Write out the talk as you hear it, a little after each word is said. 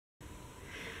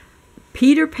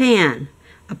Peter Pan,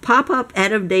 a pop-up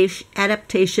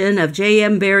adaptation of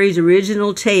J.M. Barrie's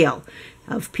original tale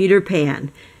of Peter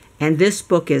Pan. And this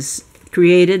book is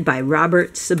created by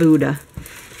Robert Sabuda.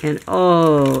 And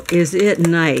oh, is it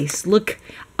nice. Look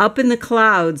up in the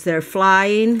clouds, they're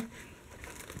flying.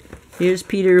 Here's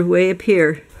Peter way up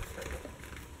here.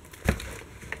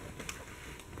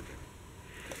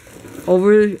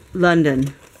 Over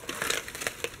London.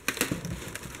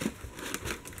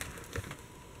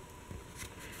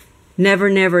 Never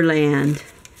Never Land.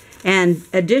 And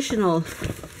additional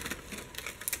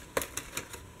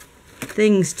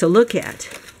things to look at.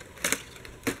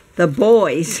 The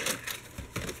boys.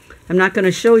 I'm not going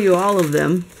to show you all of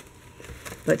them,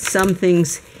 but some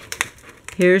things.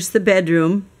 Here's the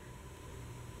bedroom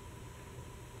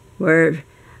where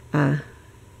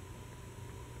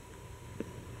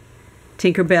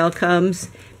Tinkerbell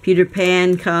comes, Peter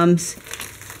Pan comes,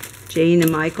 Jane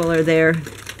and Michael are there.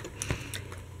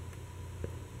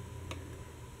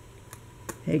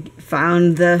 They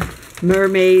found the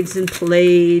mermaids and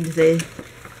played. The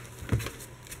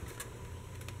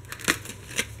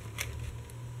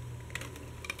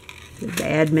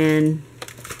bad men,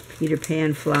 Peter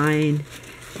Pan flying,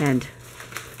 and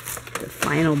the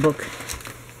final book,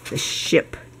 the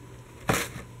ship.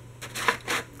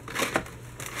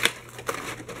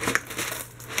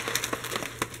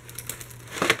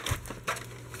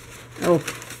 Oh,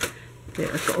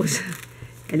 there it goes.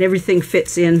 And everything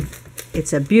fits in.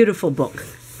 It's a beautiful book.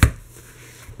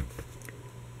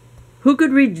 Who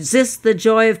could resist the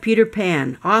joy of Peter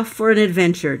Pan, off for an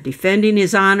adventure, defending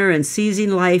his honor and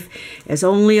seizing life as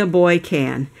only a boy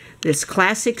can? This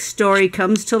classic story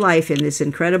comes to life in this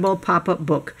incredible pop-up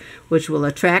book, which will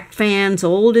attract fans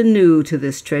old and new to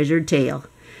this treasured tale.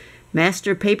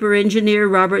 Master paper engineer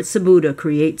Robert Sabuda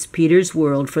creates Peter's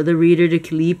world for the reader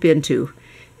to leap into.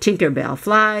 Tinkerbell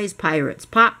flies, pirates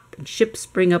pop, and ships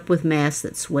spring up with masts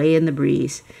that sway in the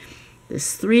breeze.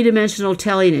 This three-dimensional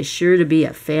telling is sure to be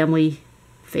a family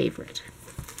favorite.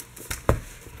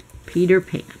 Peter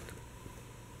Pan.